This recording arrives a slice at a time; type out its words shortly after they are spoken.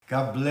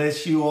God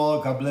bless you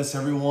all. God bless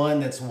everyone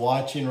that's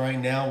watching right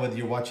now, whether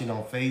you're watching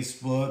on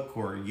Facebook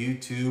or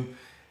YouTube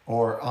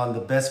or on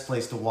the best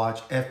place to watch,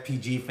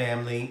 FPG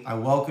family. I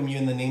welcome you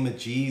in the name of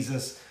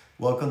Jesus.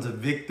 Welcome to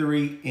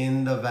Victory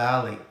in the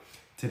Valley.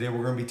 Today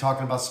we're going to be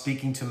talking about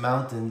speaking to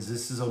mountains.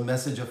 This is a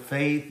message of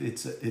faith.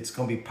 It's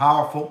going to be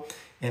powerful,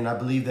 and I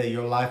believe that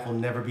your life will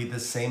never be the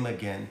same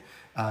again.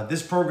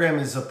 This program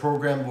is a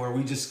program where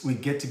we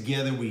get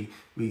together, we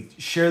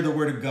share the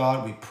word of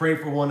God, we pray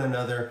for one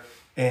another,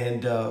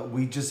 and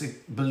we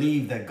just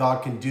believe that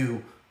God can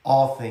do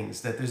all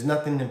things, that there's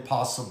nothing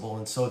impossible.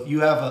 And so if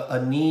you have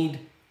a need,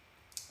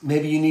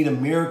 maybe you need a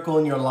miracle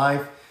in your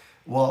life,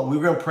 well,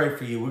 we're going to pray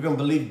for you. We're going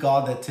to believe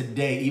God that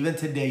today, even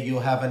today,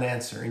 you'll have an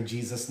answer in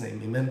Jesus'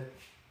 name. Amen.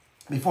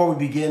 Before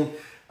we begin,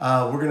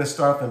 we're going to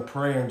start off in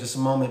prayer in just a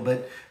moment,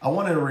 but I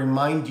wanted to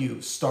remind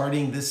you,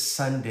 starting this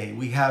Sunday,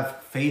 we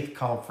have Faith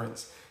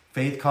Conference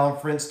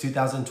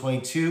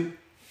 2022.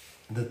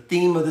 The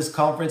theme of this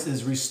conference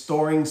is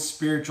restoring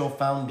spiritual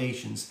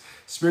foundations.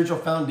 Spiritual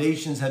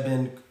foundations have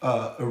been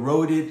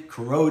eroded,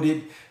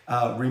 corroded,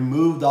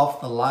 removed off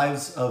the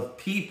lives of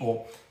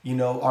people. You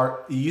know,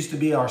 it used to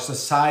be our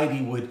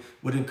society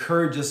would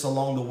encourage us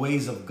along the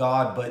ways of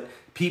God, but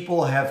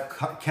people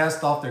have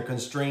cast off their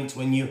constraints.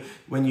 When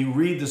you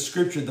read the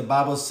scripture, the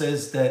Bible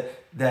says that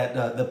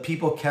the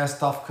people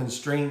cast off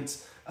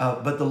constraints.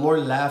 But the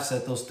Lord laughs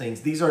at those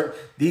things. These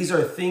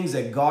are things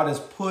that God has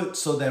put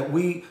so that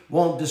we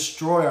won't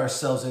destroy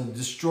ourselves and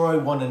destroy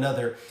one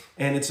another.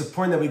 And it's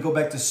important that we go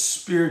back to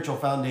spiritual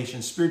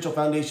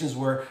foundations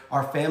where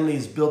our family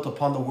is built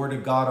upon the Word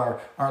of God,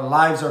 our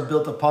lives are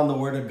built upon the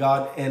Word of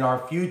God, and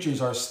our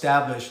futures are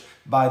established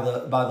by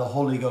the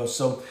Holy Ghost.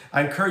 So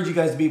I encourage you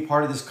guys to be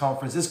part of this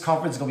conference. This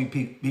conference is going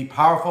to be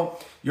powerful.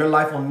 Your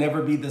life will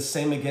never be the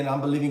same again. I'm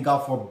believing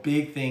God for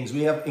big things.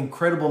 We have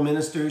incredible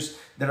ministers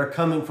that are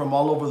coming from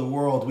all over the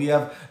world. We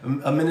have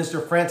a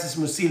minister, Francis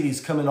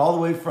Musilis, coming all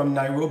the way from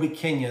Nairobi,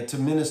 Kenya, to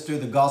minister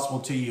the gospel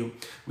to you.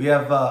 We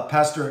have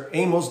Pastor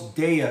Amos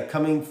Dea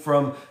coming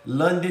from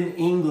London,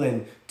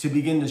 England, to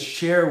begin to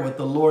share what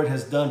the Lord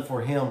has done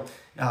for him.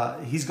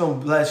 He's going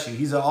to bless you.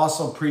 He's an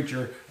awesome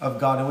preacher of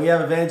God. And we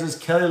have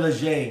evangelist Kelly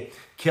Leger.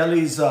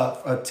 Kelly's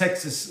a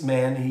Texas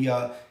man.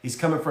 He's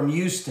coming from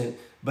Houston,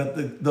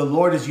 but the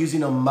Lord is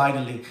using him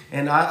mightily.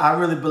 And I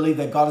really believe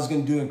that God is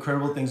going to do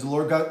incredible things. The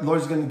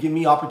Lord is going to give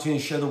me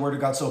opportunity to share the word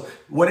of God. So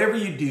whatever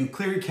you do,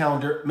 clear your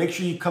calendar. Make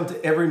sure you come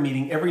to every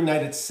meeting, every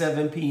night at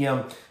 7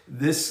 p.m.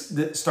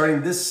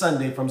 Starting this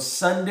Sunday, from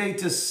Sunday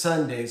to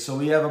Sunday. So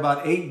we have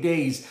about 8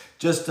 days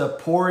just to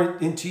pour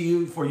it into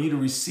you, for you to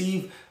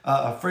receive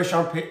a fresh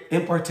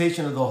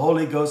impartation of the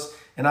Holy Ghost.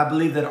 And I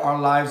believe that our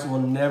lives will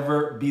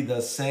never be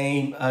the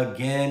same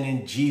again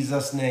in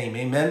Jesus' name.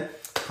 Amen.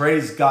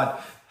 Praise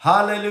God.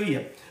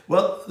 Hallelujah.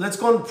 Well, let's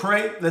go and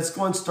pray. Let's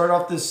go and start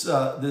off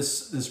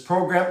this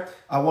program.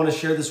 I want to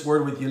share this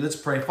word with you. Let's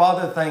pray.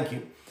 Father, thank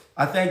you.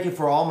 I thank you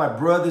for all my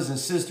brothers and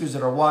sisters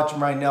that are watching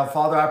right now.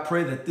 Father, I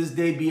pray that this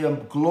day be a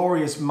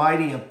glorious,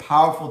 mighty, and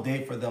powerful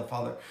day for them,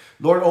 Father.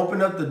 Lord,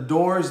 open up the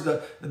doors,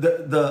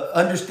 the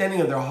understanding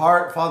of their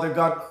heart. Father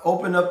God,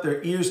 open up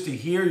their ears to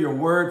hear your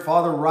word.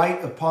 Father,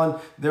 write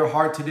upon their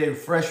heart today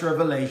fresh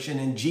revelation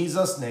in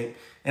Jesus' name.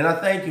 And I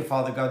thank you,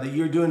 Father God, that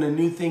you're doing a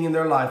new thing in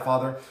their life,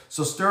 Father.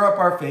 So stir up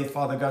our faith,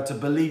 Father God, to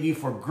believe you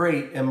for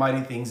great and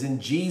mighty things.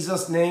 In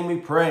Jesus' name we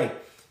pray.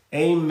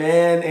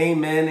 Amen,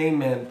 amen,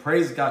 amen.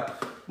 Praise God.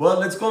 Well,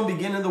 let's go and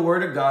begin in the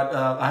Word of God.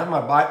 I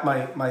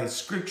have my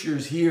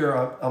scriptures here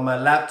on my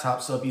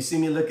laptop. So if you see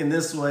me looking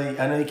this way,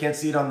 I know you can't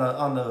see it on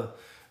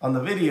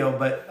the video,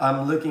 but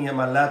I'm looking at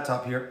my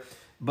laptop here.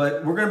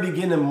 But we're going to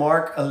begin in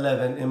Mark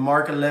 11. In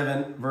Mark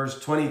 11, verse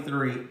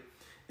 23,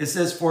 it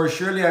says, "For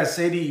surely I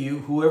say to you,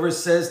 whoever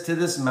says to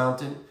this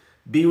mountain,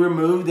 be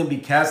removed and be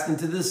cast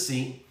into the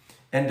sea,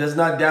 and does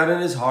not doubt in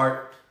his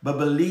heart, but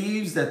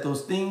believes that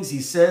those things he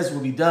says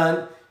will be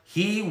done,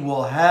 he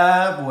will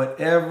have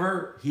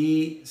whatever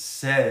he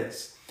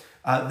says."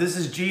 This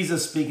is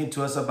Jesus speaking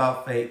to us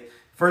about faith.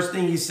 First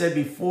thing he said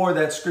before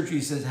that scripture,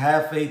 he says,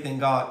 have faith in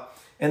God.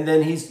 And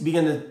then he's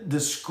beginning to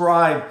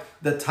describe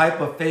the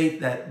type of faith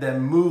that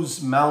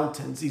moves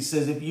mountains. He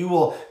says, if you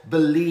will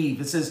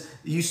believe, it says,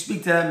 you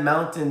speak to that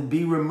mountain,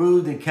 be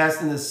removed and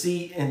cast in the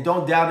sea, and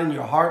don't doubt in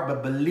your heart,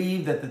 but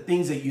believe that the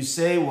things that you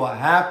say will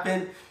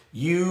happen.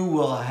 You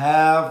will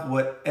have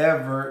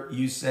whatever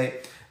you say.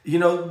 You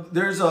know,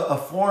 there's a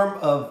form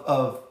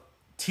of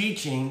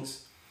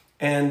teachings,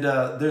 and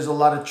there's a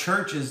lot of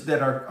churches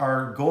that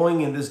are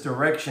going in this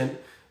direction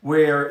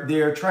where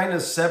they're trying to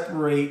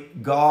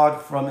separate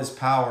God from his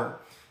power.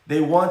 They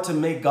want to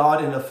make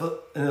God in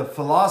a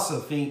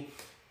philosophy,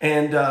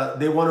 and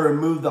they want to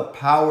remove the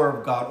power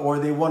of God, or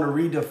they want to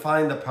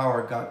redefine the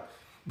power of God.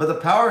 But the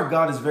power of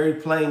God is very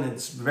plain.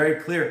 It's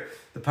very clear.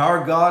 The power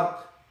of God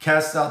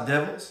casts out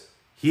devils,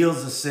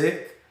 heals the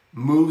sick,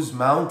 moves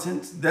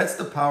mountains. That's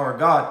the power of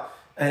God.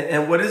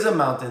 And what is a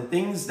mountain?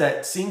 Things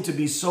that seem to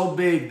be so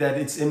big that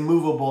it's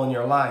immovable in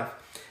your life.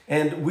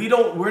 And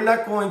we're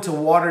not going to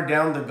water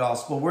down the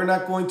gospel. We're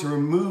not going to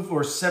remove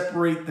or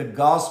separate the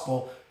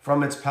gospel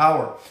from its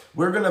power.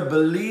 We're going to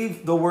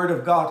believe the word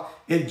of God.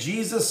 If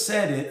Jesus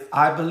said it,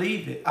 I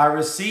believe it. I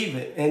receive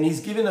it. And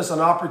he's given us an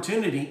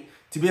opportunity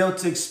to be able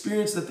to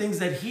experience the things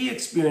that he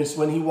experienced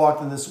when he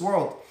walked in this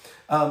world.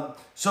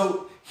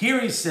 So here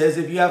he says,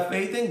 if you have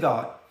faith in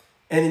God,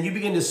 and then you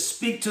begin to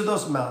speak to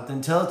those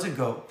mountains, tell it to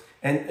go,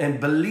 and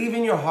believe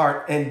in your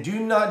heart, and do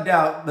not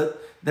doubt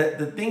that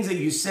the things that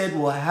you said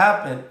will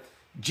happen.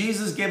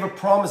 Jesus gave a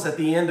promise at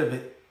the end of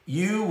it.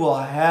 You will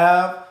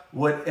have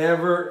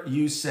whatever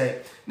you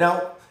say.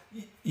 Now,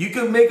 you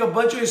can make a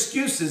bunch of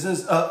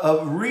excuses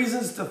of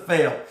reasons to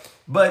fail,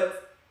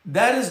 but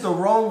that is the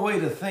wrong way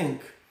to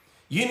think.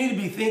 You need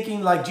to be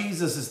thinking like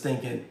Jesus is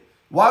thinking.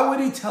 Why would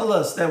he tell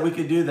us that we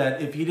could do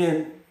that if he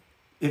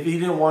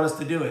didn't want us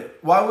to do it?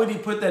 Why would he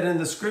put that in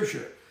the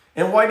scripture?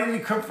 And why did he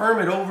confirm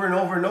it over and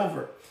over and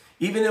over?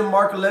 Even in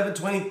Mark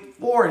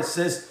 11:24, it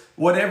says,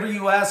 whatever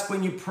you ask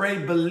when you pray,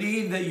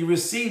 believe that you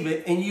receive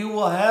it and you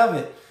will have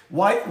it.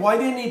 Why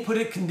didn't he put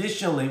it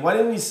conditionally? Why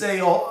didn't he say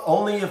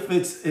only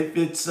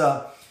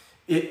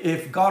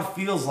if God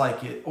feels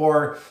like it,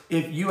 or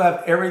if you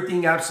have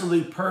everything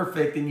absolutely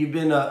perfect and you've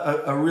been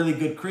a really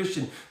good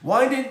Christian?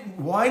 Why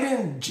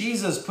didn't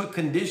Jesus put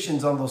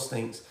conditions on those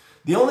things?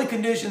 The only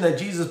condition that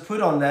Jesus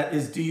put on that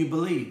is, do you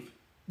believe?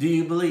 Do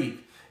you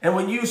believe? And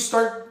when you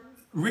start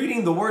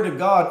reading the word of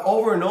God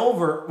over and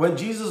over, when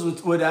Jesus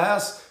would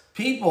ask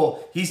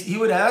people, he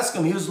would ask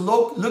them, he was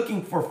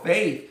looking for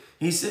faith.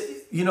 He said,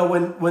 you know,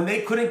 when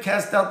they couldn't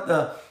cast out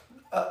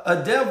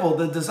a devil,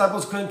 the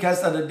disciples couldn't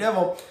cast out a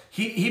devil,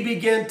 he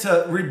began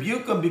to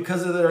rebuke them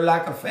because of their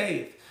lack of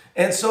faith.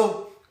 And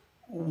so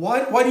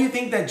why do you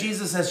think that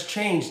Jesus has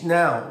changed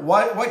now?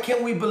 Why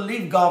can't we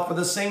believe God for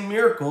the same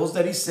miracles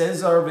that he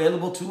says are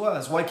available to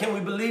us? Why can't we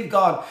believe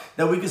God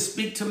that we can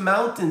speak to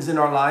mountains in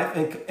our life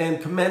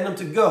and command them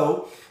to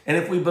go? And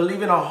if we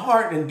believe in our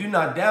heart and do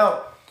not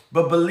doubt,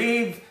 but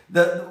believe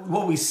that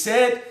what we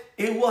said,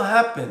 it will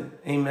happen.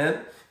 Amen.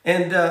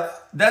 And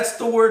that's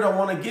the word I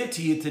want to give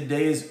to you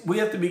today, is we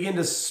have to begin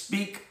to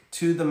speak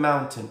to the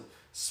mountain.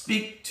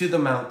 Speak to the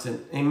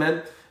mountain.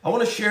 Amen. I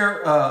want to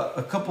share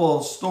a couple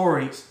of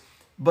stories,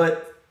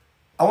 but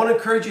I want to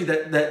encourage you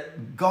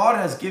that God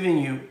has given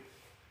you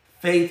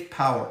faith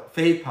power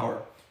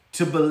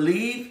to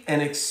believe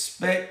and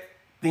expect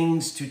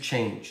things to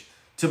change,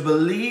 to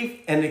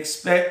believe and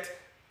expect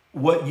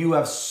what you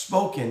have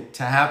spoken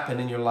to happen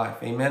in your life.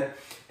 Amen.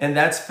 And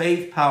that's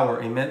faith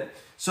power. Amen.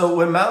 So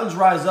when mountains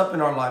rise up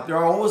in our life, there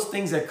are always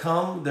things that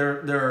come.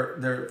 There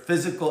are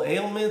physical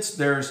ailments.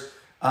 There's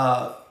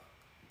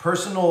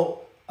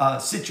personal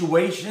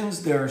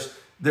situations.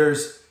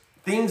 There's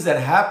things that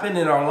happen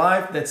in our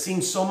life that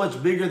seem so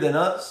much bigger than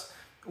us.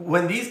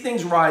 When these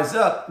things rise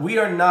up, we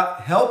are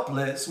not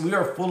helpless. We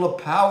are full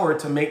of power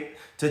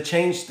to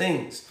change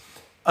things.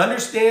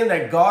 Understand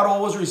that God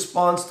always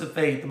responds to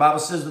faith. The Bible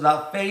says,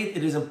 without faith,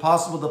 it is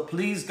impossible to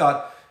please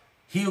God.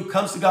 He who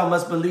comes to God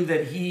must believe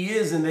that he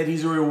is, and that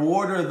he's a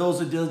rewarder of those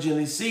who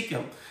diligently seek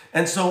him.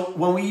 And so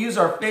when we use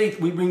our faith,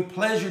 we bring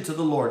pleasure to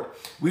the Lord.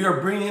 We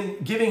are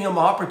giving him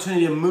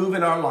opportunity to move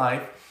in our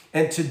life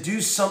and to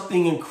do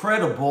something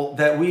incredible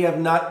that we have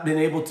not been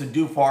able to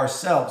do for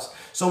ourselves.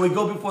 So we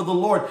go before the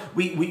Lord.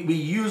 We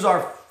use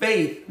our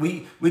faith.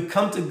 We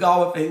come to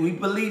God with faith. We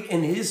believe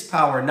in his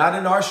power, not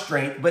in our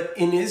strength, but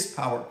in his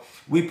power.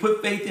 We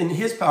put faith in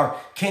his power.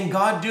 Can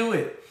God do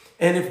it?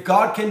 And if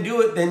God can do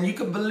it, then you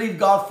can believe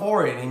God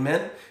for it.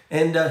 Amen.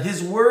 And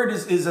his word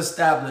is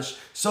established.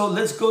 So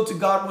let's go to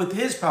God with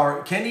his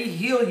power. Can he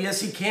heal? Yes,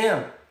 he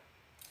can.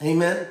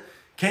 Amen.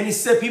 Can he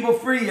set people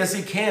free? Yes,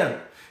 he can.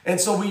 And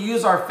so we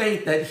use our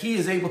faith that he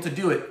is able to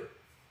do it.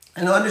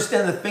 And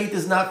understand that faith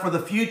is not for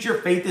the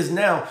future. Faith is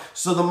now.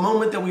 So the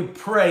moment that we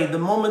pray, the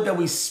moment that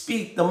we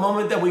speak, the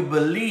moment that we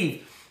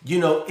believe,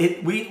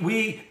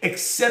 we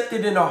accept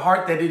it in our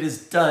heart that it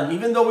is done.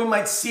 Even though we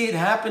might see it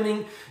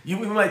happening, we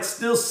might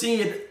still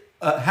see it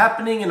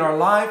happening in our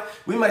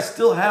life. We might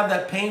still have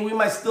that pain. We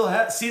might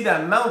still see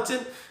that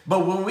mountain.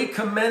 But when we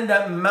command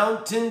that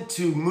mountain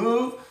to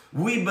move,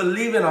 we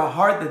believe in our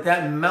heart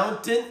that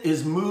mountain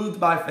is moved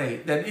by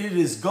faith, that it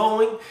is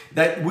going,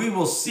 that we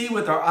will see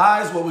with our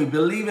eyes what we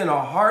believe in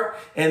our heart,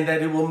 and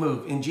that it will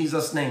move in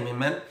Jesus' name.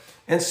 Amen.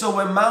 And so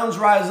when mountains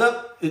rise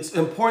up, it's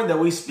important that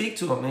we speak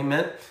to them.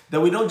 Amen.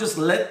 That we don't just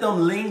let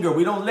them linger.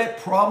 We don't let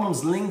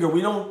problems linger.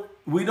 We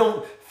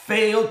don't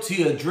fail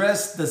to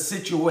address the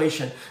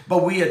situation,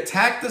 but we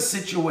attack the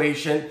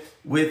situation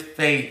with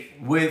faith,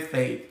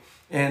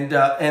 And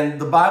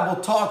the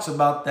Bible talks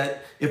about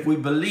that. If we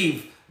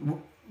believe,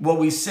 what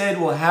we said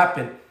will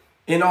happen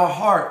in our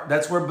heart.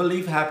 That's where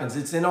belief happens.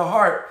 It's in our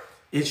heart.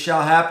 It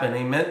shall happen.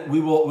 Amen. We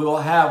will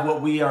have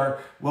what we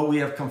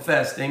have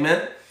confessed.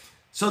 Amen.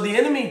 So the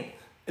enemy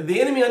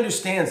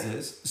understands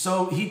this.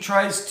 So he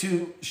tries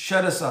to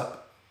shut us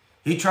up.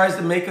 He tries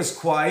to make us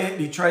quiet.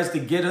 He tries to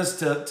get us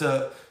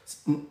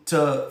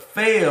to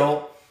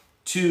fail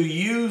to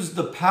use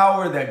the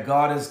power that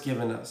God has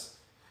given us.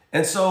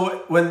 And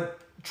so when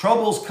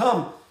troubles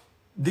come,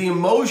 the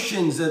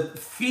emotions of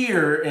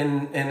fear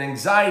and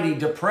anxiety,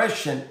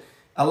 depression,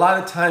 a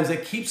lot of times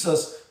it keeps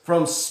us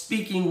from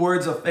speaking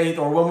words of faith,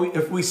 or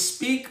if we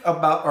speak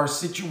about our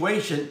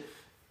situation,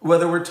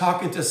 whether we're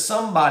talking to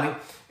somebody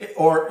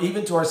or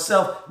even to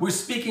ourselves, we're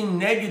speaking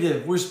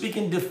negative, we're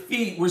speaking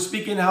defeat, we're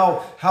speaking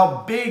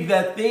how big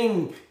that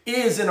thing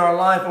is in our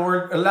life, and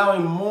we're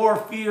allowing more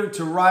fear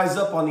to rise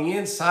up on the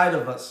inside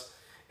of us.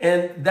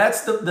 And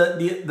that's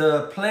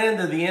the plan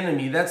of the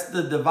enemy. That's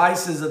the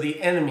devices of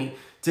the enemy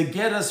to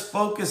get us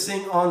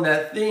focusing on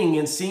that thing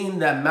and seeing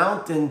that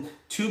mountain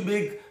too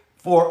big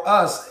for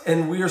us,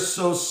 and we are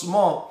so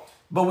small.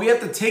 But we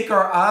have to take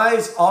our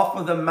eyes off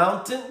of the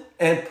mountain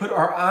and put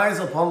our eyes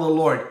upon the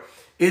Lord.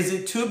 Is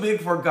it too big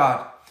for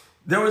God?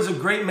 There was a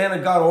great man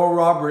of God, Oral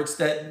Roberts,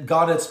 that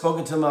God had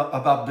spoken to him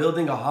about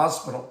building a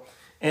hospital.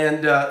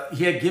 And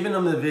he had given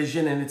him the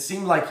vision, and it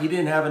seemed like he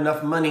didn't have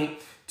enough money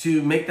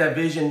to make that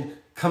vision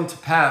come to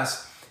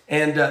pass.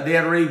 And they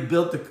had already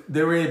built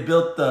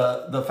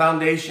the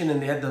foundation,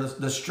 and they had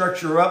the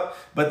structure up,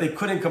 but they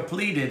couldn't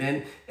complete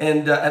it.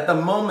 And at the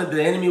moment,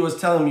 the enemy was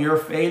telling him, you're a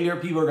failure.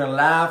 People are going to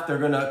laugh. They're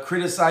going to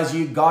criticize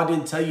you. God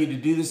didn't tell you to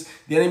do this.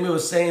 The enemy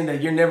was saying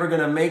that you're never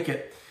going to make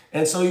it.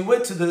 And so he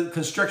went to the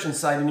construction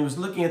site, and he was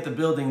looking at the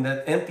building,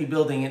 that empty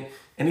building,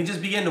 and he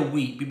just began to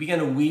weep. He began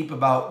to weep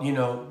about,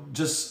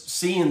 just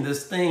seeing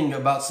this thing,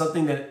 about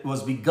something that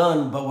was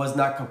begun but was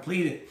not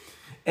completed.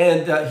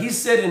 And he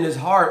said in his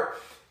heart,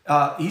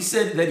 he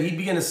said that he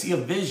began to see a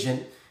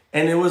vision,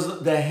 and it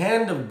was the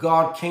hand of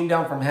God came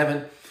down from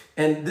heaven,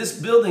 and this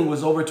building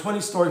was over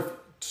 20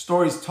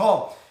 stories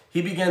tall.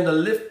 He began to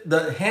lift,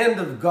 the hand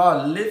of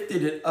God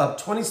lifted it up,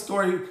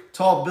 20-story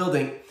tall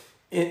building,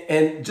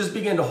 and just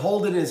began to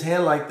hold it in his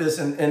hand like this,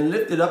 and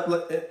lift it up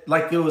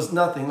like it was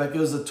nothing, like it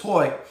was a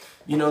toy,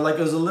 like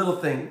it was a little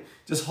thing,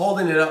 just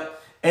holding it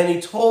up. And he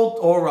told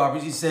Oral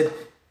Roberts, he said,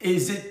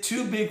 is it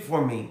too big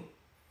for me?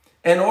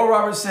 And Oral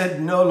Roberts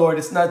said, no, Lord,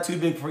 it's not too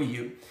big for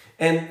you.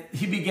 And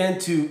he began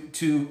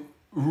to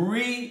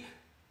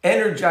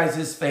re-energize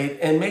his faith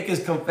and make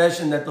his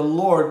confession that the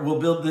Lord will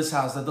build this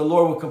house, that the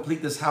Lord will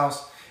complete this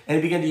house. And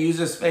he began to use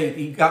his faith.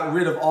 He got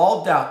rid of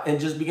all doubt and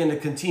just began to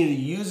continue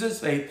to use his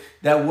faith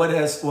that what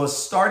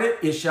was started,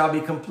 it shall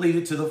be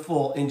completed to the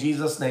full in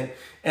Jesus' name.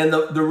 And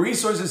the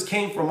resources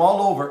came from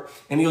all over,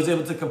 and he was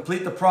able to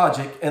complete the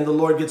project, and the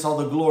Lord gets all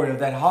the glory of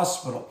that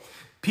hospital.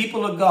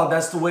 People of God,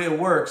 that's the way it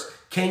works.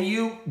 Can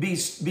you be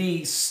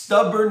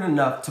stubborn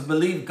enough to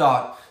believe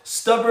God?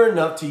 Stubborn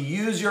enough to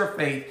use your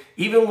faith,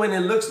 even when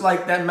it looks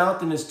like that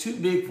mountain is too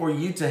big for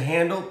you to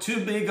handle,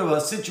 too big of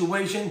a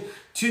situation,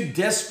 too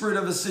desperate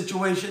of a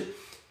situation?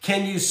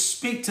 Can you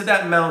speak to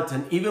that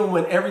mountain, even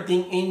when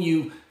everything in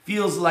you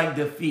feels like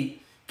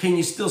defeat? Can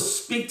you still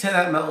speak to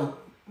that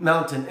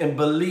mountain and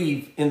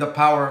believe in the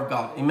power of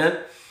God? Amen.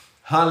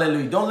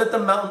 Hallelujah. Don't let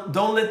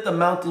the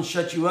mountain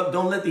shut you up.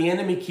 Don't let the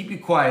enemy keep you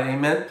quiet.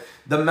 Amen.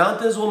 The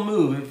mountains will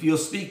move if you'll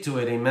speak to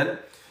it. Amen.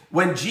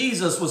 When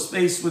Jesus was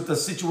faced with a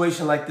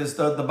situation like this,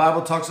 the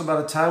Bible talks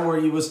about a time where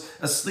he was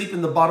asleep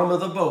in the bottom of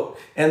the boat,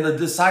 and the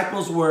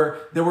disciples were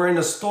in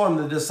a storm.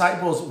 The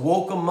disciples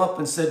woke him up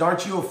and said,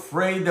 aren't you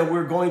afraid that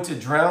we're going to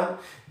drown?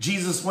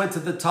 Jesus went to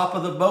the top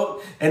of the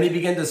boat, and he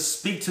began to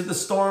speak to the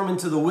storm,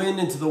 into the wind,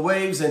 into the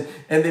waves, and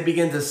they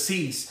began to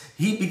cease.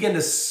 He began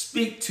to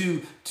speak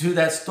to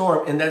that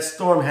storm, and that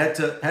storm had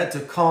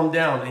to calm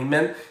down.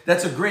 Amen.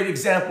 That's a great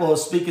example of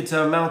speaking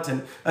to a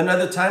mountain.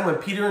 Another time when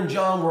Peter and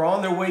John were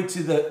on their way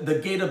to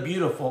the gate of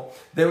Beautiful,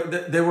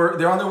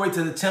 they're on their way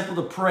to the temple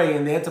to pray,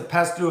 and they had to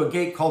pass through a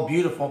gate called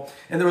Beautiful.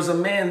 And there was a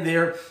man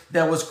there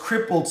that was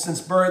crippled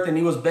since birth, and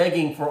he was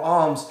begging for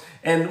alms.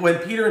 And when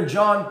Peter and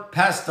John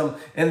passed him,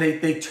 and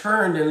they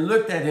turned and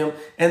looked at him,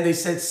 and they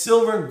said,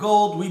 silver and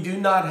gold we do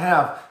not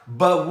have,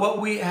 but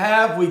what we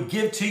have we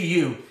give to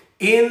you.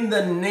 In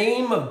the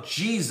name of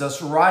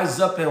Jesus, rise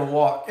up and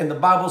walk. And the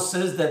Bible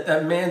says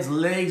that man's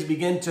legs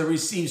began to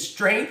receive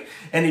strength,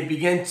 and he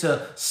began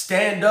to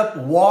stand up,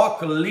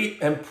 walk, leap,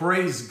 and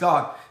praise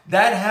God.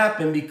 That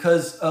happened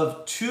because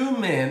of two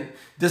men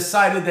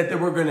decided that they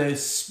were going to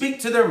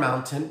speak to their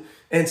mountain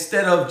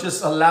instead of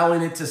just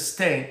allowing it to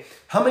stay.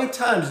 How many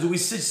times do we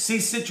see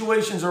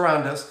situations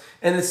around us,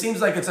 and it seems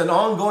like it's an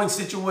ongoing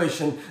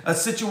situation, a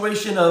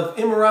situation of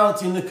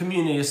immorality in the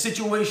community, a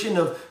situation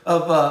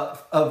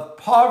of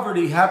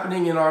poverty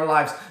happening in our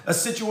lives, a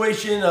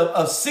situation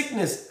of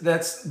sickness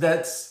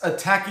that's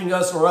attacking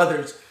us or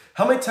others?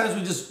 How many times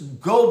we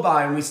just go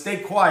by and we stay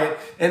quiet?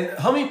 And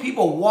how many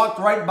people walked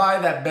right by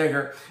that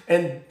beggar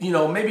and,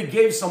 maybe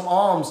gave some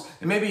alms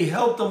and maybe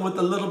helped them with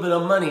a little bit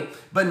of money,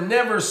 but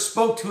never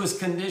spoke to his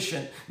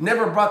condition,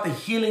 never brought the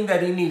healing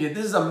that he needed?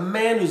 This is a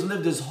man who's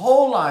lived his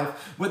whole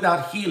life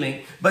without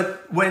healing.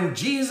 But when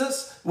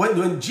Jesus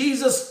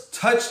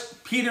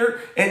touched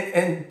Peter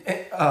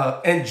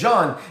and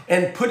John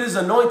and put his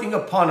anointing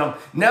upon them,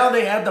 now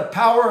they had the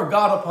power of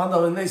God upon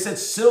them, and they said,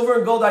 silver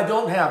and gold I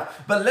don't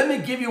have, but let me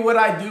give you what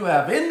I do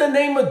have. In the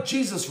name of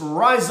Jesus,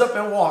 rise up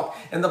and walk.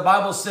 And the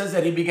Bible says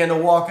that he began to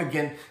walk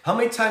again. How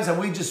many times have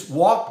we just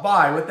walked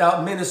by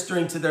without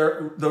ministering to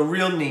the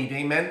real need?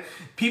 Amen.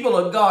 People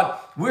of God,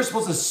 we're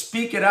supposed to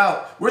speak it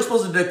out. We're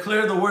supposed to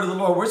declare the word of the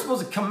Lord. We're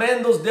supposed to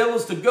command those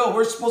devils to go.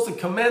 We're supposed to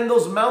command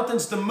those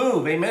mountains to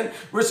move. Amen.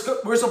 We're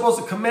supposed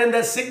to command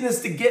that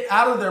sickness to get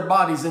out of their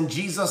bodies in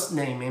Jesus'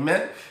 name.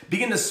 Amen.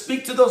 Begin to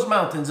speak to those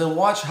mountains and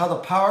watch how the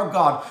power of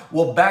God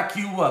will back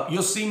you up.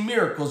 You'll see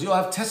miracles. You'll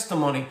have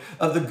testimony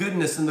of the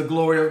goodness and the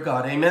glory of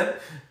God. Amen.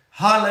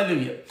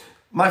 Hallelujah.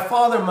 My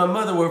father and my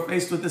mother were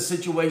faced with this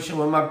situation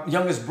when my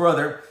youngest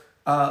brother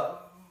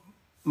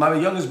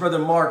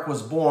Mark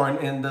was born,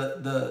 and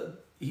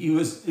he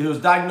was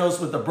diagnosed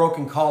with a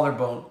broken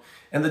collarbone,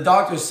 and the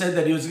doctor said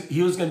that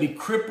he was going to be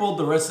crippled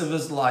the rest of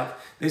his life.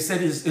 They said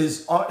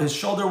his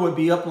shoulder would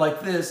be up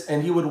like this,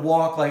 and he would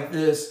walk like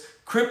this,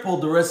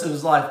 crippled the rest of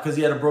his life because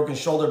he had a broken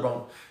shoulder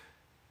bone.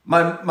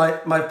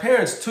 My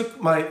parents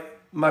took my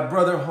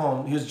brother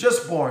home. He was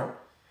just born.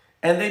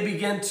 And they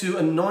began to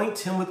anoint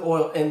him with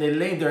oil, and they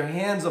laid their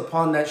hands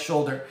upon that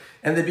shoulder,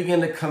 and they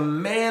began to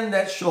command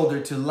that shoulder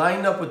to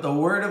line up with the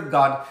word of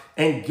God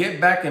and get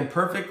back in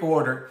perfect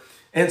order.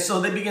 And so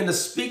they began to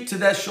speak to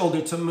that shoulder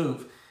to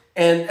move.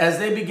 And as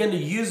they began to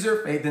use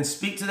their faith and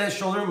speak to that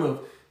shoulder to move,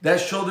 that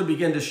shoulder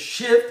began to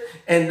shift,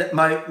 and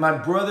my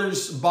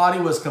brother's body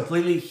was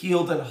completely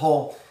healed and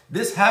whole.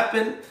 This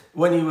happened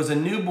when he was a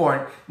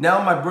newborn.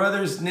 Now my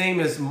brother's name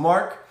is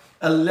Mark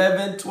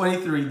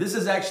 11:23. This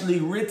is actually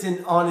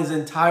written on his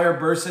entire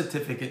birth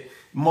certificate.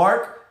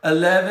 Mark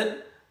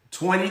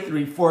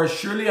 11:23. For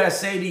surely I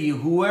say to you,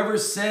 whoever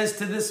says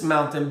to this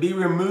mountain, be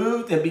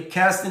removed and be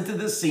cast into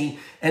the sea,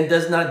 and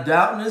does not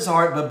doubt in his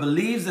heart, but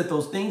believes that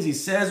those things he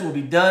says will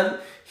be done,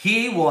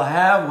 he will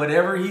have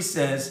whatever he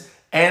says.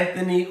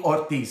 Anthony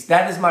Ortiz.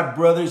 That is my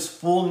brother's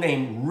full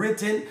name,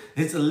 written,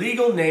 his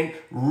legal name,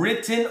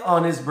 written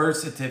on his birth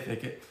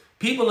certificate.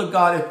 People of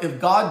God,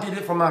 if God did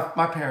it for my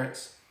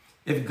parents,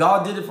 if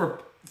God did it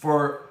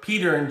for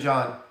Peter and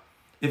John,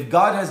 if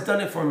God has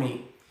done it for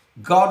me,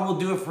 God will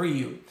do it for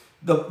you.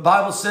 The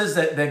Bible says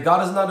that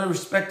God is not a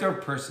respecter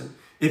of person.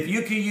 If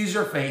you can use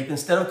your faith,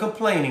 instead of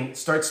complaining,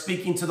 start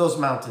speaking to those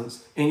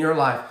mountains in your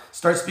life.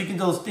 Start speaking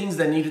to those things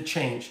that need to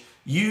change.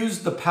 Use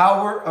the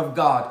power of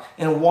God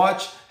and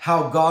watch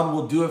how God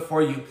will do it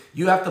for you.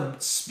 You have to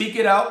speak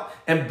it out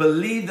and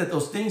believe that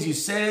those things you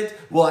said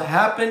will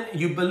happen.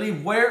 You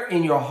believe where?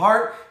 In your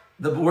heart.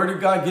 The word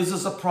of God gives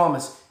us a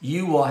promise.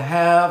 You will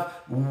have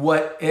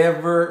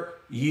whatever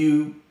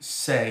you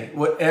say,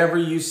 whatever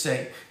you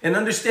say. And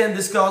understand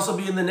this could also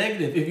be in the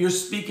negative. If you're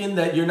speaking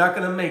that you're not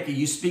going to make it,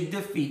 you speak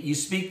defeat, you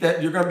speak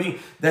that you're going to be,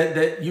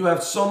 that you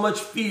have so much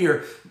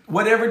fear,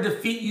 whatever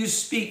defeat you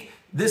speak,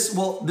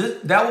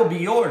 that will be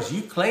yours.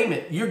 You claim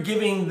it. You're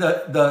giving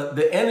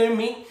the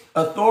enemy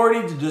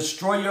authority to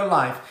destroy your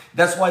life.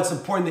 That's why it's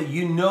important that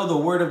you know the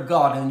word of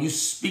God and you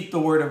speak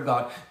the word of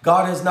God.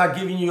 God has not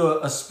given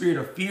you a spirit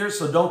of fear,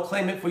 so don't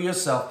claim it for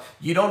yourself.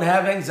 You don't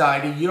have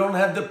anxiety. You don't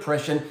have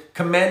depression.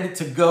 Command it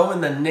to go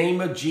in the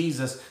name of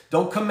Jesus.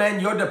 Don't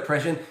command your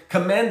depression.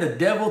 Command the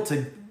devil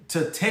to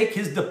take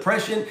his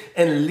depression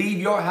and leave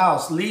your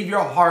house, leave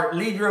your heart,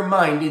 leave your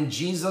mind in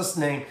Jesus'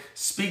 name.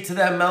 Speak to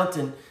that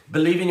mountain.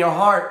 Believe in your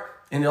heart.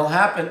 And it'll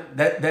happen.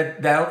 That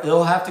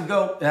it'll have to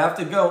go. It'll have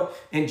to go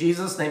in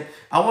Jesus' name.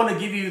 I want to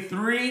give you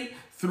three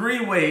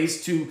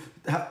ways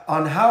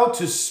on how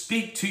to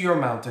speak to your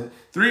mountain.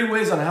 3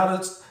 ways on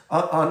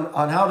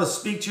how to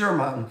speak to your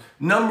mountain.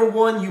 Number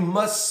 1, you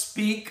must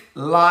speak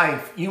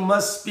life. You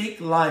must speak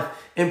life.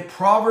 In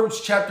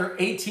Proverbs chapter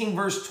 18,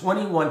 verse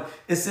 21,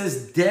 it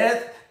says,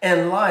 "Death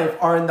and life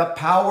are in the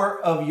power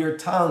of your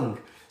tongue."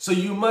 So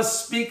you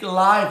must speak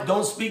life.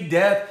 Don't speak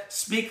death.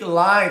 Speak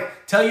life.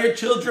 Tell your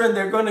children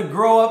they're going to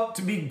grow up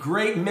to be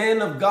great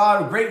men of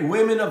God, great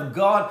women of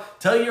God.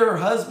 Tell your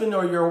husband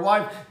or your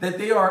wife that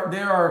they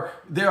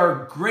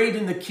are great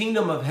in the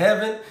kingdom of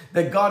heaven,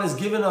 that God has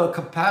given a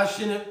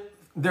compassionate,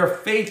 they're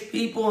faith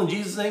people in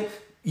Jesus' name.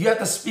 You have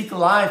to speak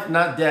life,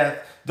 not death.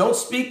 Don't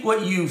speak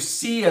what you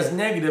see as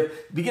negative.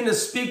 Begin to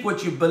speak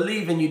what you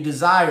believe and you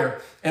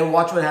desire, and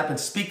watch what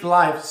happens. Speak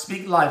life.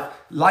 Speak life.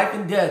 Life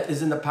and death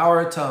is in the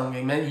power of tongue.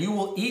 Amen. You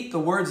will eat the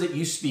words that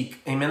you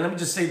speak. Amen. Let me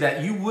just say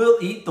that. You will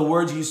eat the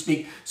words you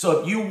speak. So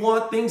if you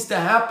want things to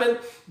happen,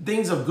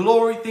 things of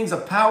glory, things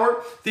of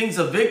power, things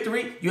of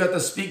victory, you have to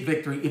speak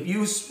victory. If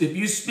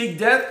you speak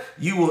death,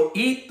 you will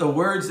eat the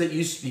words that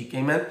you speak.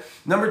 Amen.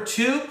 Number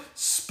 2,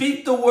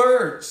 speak the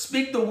word.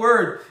 Speak the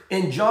word.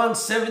 In John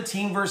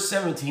 17, verse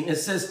 17, it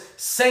says,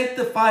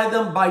 "Sanctify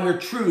them by your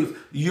truth.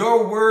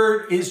 Your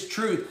word is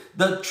truth."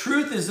 The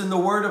truth is in the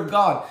word of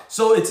God.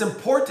 So it's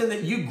important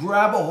that you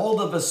grab a hold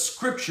of a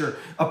scripture,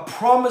 a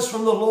promise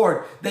from the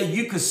Lord that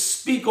you could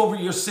speak over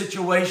your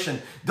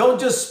situation. Don't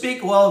just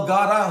speak, "Well,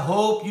 God, I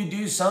hope you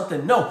do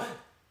something." No,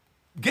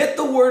 get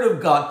the word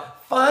of God.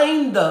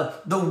 Find the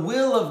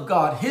will of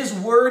God. His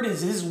word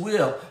is his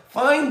will.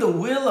 Find the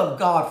will of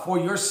God for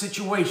your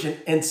situation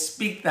and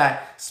speak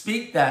that.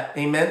 Speak that.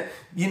 Amen.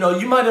 You know,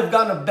 you might have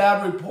gotten a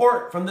bad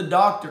report from the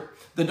doctor.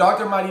 The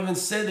doctor might even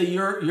say that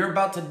you're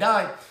about to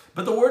die.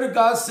 But the word of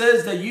God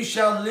says that you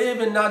shall live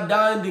and not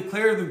die and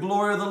declare the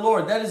glory of the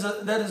Lord. That is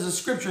a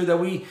scripture that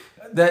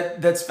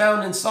that's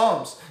found in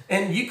Psalms.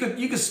 And you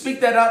could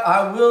speak that out.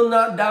 I will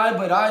not die,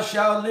 but I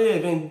shall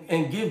live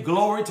and give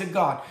glory to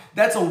God.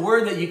 That's a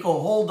word that you can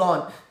hold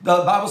on. The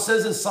Bible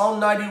says in Psalm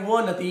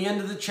 91 at the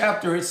end of the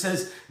chapter, it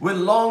says, with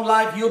long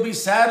life you'll be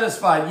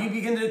satisfied. You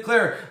begin to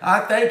declare,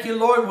 I thank you,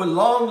 Lord, with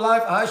long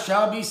life I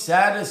shall be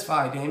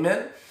satisfied.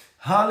 Amen.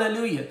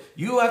 Hallelujah.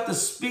 You have to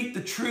speak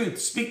the truth,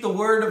 speak the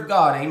word of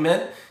God.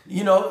 Amen.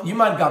 You know, you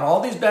might have got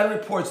all these bad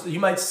reports. You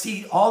might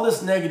see all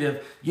this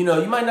negative. You know,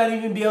 you might not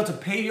even be able to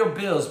pay your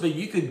bills, but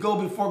you could go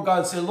before God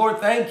and say, Lord,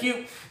 thank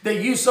you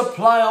that you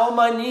supply all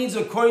my needs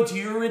according to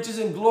your riches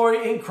and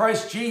glory in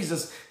Christ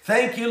Jesus.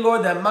 Thank you,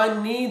 Lord, that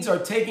my needs are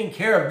taken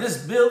care of.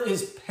 This bill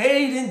is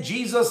paid in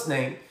Jesus'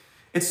 name.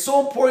 It's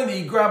so important that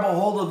you grab a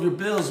hold of your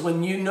bills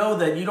when you know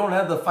that you don't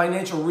have the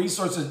financial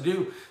resources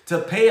to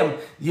pay them.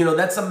 You know,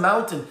 that's a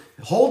mountain.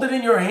 Hold it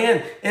in your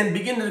hand and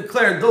begin to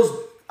declare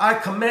I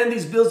command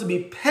these bills to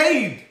be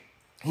paid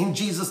in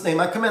Jesus' name.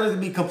 I command it to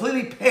be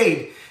completely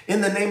paid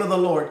in the name of the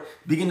Lord.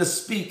 Begin to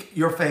speak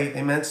your faith.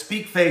 Amen.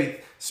 Speak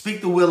faith.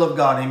 Speak the will of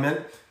God.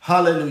 Amen.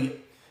 Hallelujah.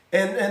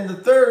 And the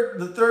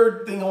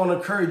third thing I want to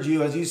encourage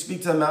you as you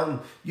speak to the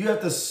mountain, you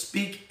have to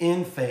speak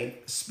in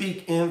faith.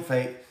 Speak in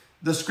faith.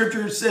 The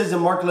scripture says in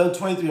Mark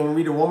 11:23, I'm going to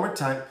read it one more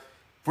time.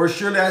 For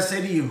surely I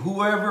say to you,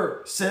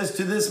 whoever says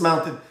to this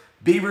mountain,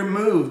 be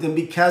removed and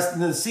be cast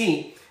into the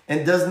sea,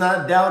 and does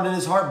not doubt in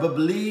his heart, but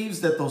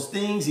believes that those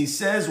things he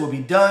says will be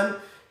done,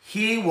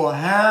 he will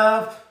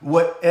have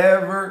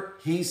whatever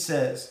he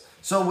says.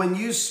 So when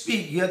you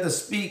speak, you have to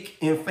speak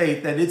in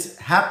faith that it's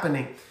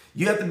happening.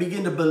 You have to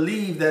begin to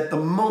believe that the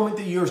moment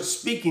that you're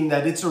speaking,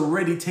 that it's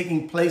already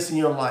taking place in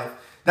your life.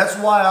 That's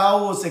why I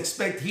always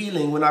expect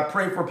healing when I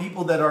pray for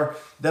people that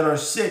are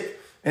sick.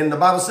 And the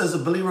Bible says the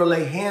believer will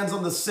lay hands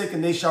on the sick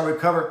and they shall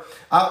recover.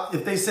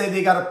 If they say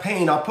they got a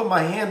pain, I'll put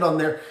my hand on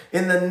there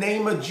in the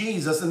name of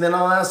Jesus. And then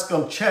I'll ask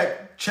them,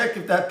 check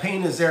if that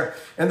pain is there.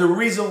 And the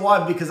reason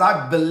why, because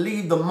I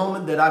believe the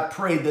moment that I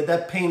prayed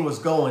that pain was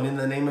going in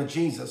the name of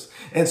Jesus.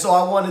 And so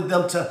I wanted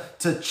them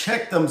to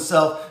check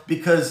themselves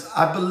because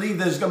I believe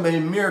there's going to be a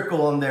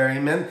miracle in there.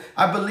 Amen.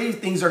 I believe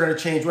things are going to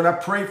change. When I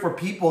pray for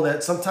people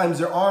that sometimes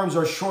their arms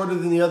are shorter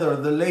than the other, or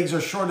their legs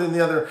are shorter than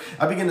the other,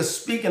 I begin to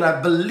speak and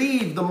I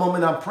believe the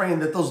moment I'm praying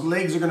that those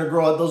legs are going to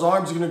grow out, those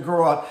arms are going to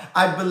grow out.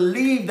 I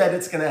believe that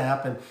it's going to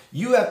happen.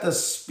 You have to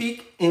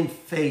speak in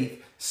faith.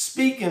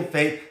 Speak in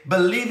faith,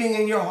 believing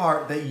in your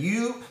heart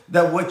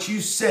that what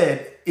you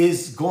said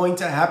is going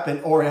to happen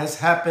or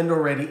has happened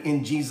already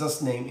in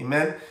Jesus' name.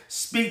 Amen.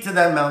 Speak to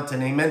that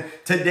mountain. Amen.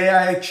 Today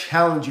I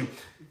challenge you.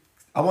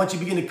 I want you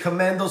to begin to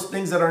command those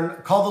things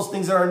call those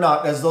things that are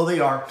not as though they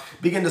are.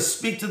 Begin to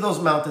speak to those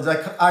mountains.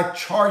 I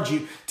charge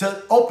you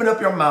to open up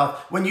your mouth.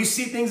 When you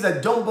see things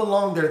that don't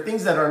belong there,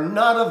 things that are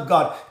not of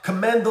God,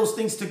 command those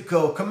things to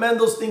go. Command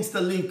those things to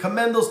leave.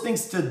 Command those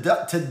things to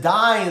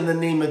die in the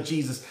name of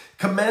Jesus.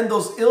 Command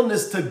those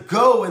illness to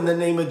go in the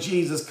name of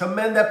Jesus.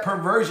 Command that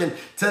perversion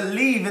to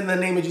leave in the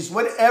name of Jesus.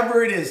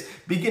 Whatever it is,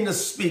 begin to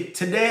speak.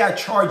 Today, I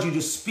charge you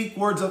to speak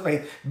words of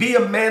faith. Be a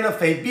man of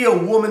faith. Be a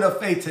woman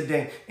of faith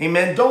today.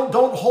 Amen. Don't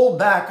hold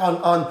back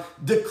on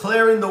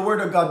declaring the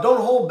word of God.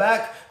 Don't hold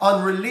back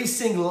on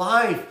releasing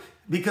life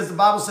because the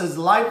Bible says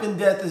life and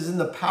death is in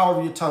the power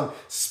of your tongue.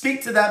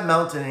 Speak to that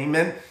mountain.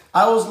 Amen.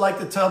 I always like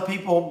to tell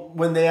people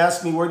when they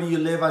ask me, where do you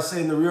live? I say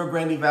in the Rio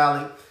Grande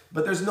Valley.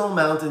 But there's no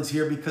mountains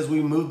here because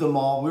we moved them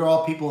all. We're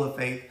all people of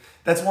faith.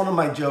 That's one of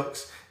my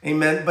jokes.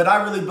 Amen. But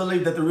I really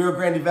believe that the Rio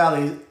Grande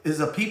Valley is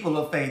a people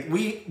of faith.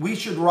 We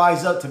should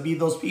rise up to be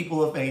those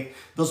people of faith.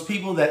 Those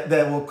people that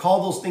will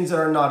call those things that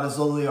are not as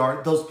though they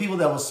are. Those people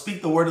that will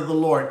speak the word of the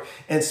Lord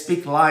and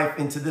speak life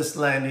into this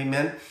land.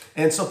 Amen.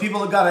 And so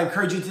people of God, I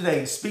encourage you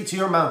today, speak to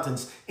your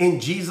mountains in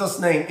Jesus'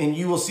 name and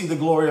you will see the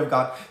glory of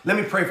God. Let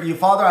me pray for you.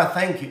 Father, I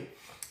thank you.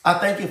 I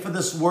thank you for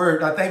this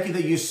word. I thank you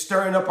that you're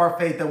stirring up our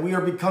faith, that we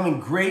are becoming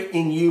great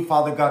in you,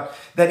 Father God,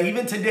 that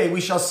even today we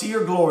shall see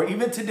your glory.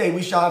 Even today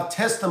we shall have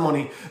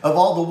testimony of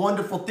all the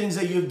wonderful things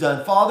that you've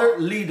done. Father,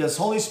 lead us.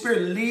 Holy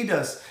Spirit, lead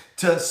us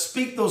to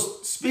speak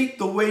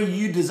the way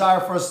you desire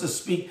for us to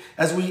speak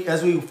as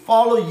we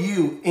follow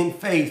you in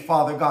faith,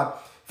 Father God.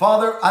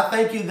 Father, I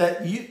thank you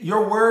that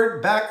your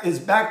word is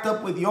backed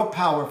up with your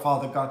power,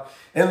 Father God.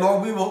 And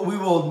Lord, we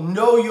will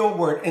know your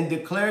word and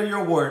declare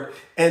your word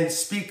and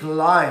speak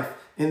life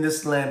in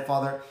this land,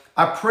 Father.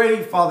 I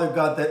pray, Father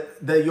God,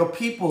 that your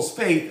people's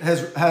faith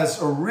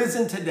has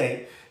arisen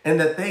today and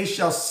that they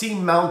shall see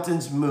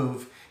mountains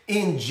move.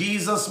 In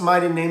Jesus'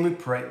 mighty name we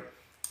pray.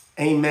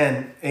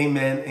 Amen,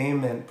 amen,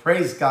 amen.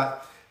 Praise God.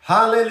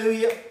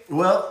 Hallelujah.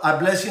 Well, I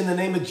bless you in the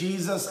name of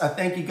Jesus. I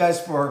thank you guys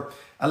for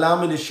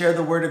allowing me to share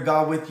the word of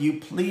God with you.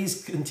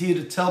 Please continue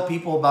to tell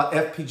people about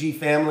FPG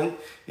Family.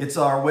 It's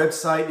our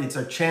website. It's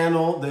our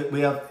channel. That we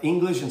have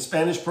English and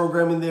Spanish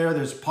programming there.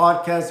 There's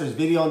podcasts. There's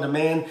video on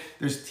demand.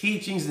 There's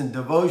teachings and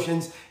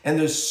devotions. And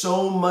there's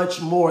so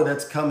much more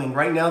that's coming.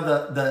 Right now,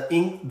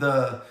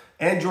 the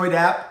Android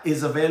app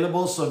is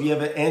available. So if you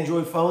have an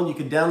Android phone, you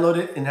can download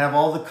it and have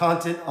all the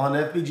content on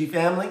FPG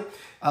Family.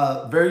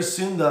 Very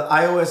soon, the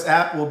iOS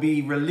app will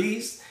be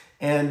released.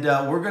 And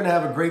we're going to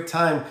have a great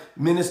time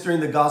ministering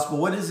the gospel.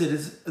 What is it?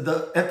 Is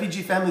the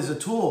FPG family is a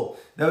tool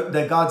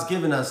that God's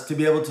given us to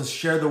be able to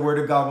share the word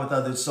of God with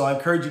others. So I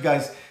encourage you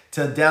guys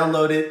to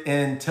download it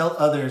and tell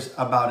others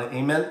about it.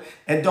 Amen.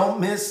 And don't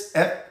miss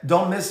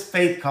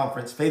Faith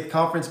Conference. Faith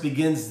Conference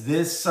begins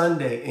this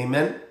Sunday.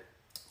 Amen.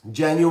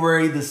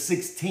 January the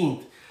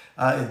 16th.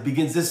 It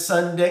begins this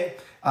Sunday.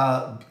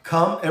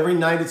 Come every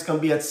night. It's going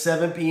to be at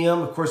 7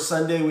 p.m. Of course,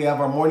 Sunday we have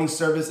our morning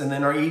service and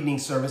then our evening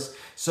service.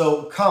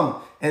 So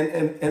come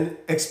and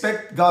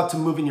expect God to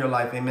move in your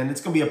life. Amen.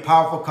 It's going to be a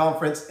powerful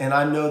conference, and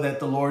I know that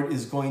the Lord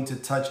is going to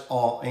touch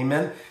all.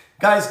 Amen.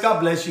 Guys, God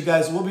bless you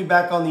guys. We'll be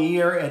back on the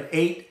air at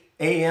 8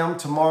 a.m.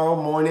 tomorrow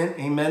morning.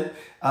 Amen.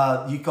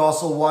 You can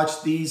also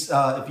watch these.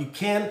 If you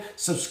can,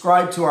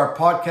 subscribe to our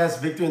podcast,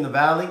 Victory in the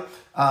Valley.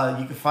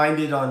 You can find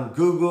it on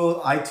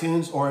Google,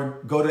 iTunes,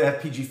 or go to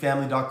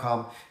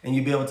fpgfamily.com and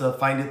you'll be able to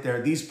find it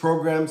there. These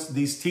programs,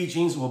 these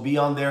teachings will be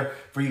on there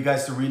for you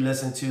guys to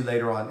re-listen to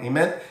later on.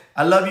 Amen.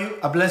 I love you.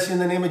 I bless you in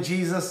the name of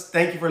Jesus.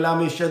 Thank you for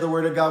allowing me to share the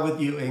word of God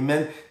with you.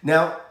 Amen.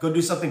 Now, go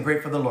do something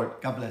great for the Lord.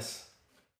 God bless.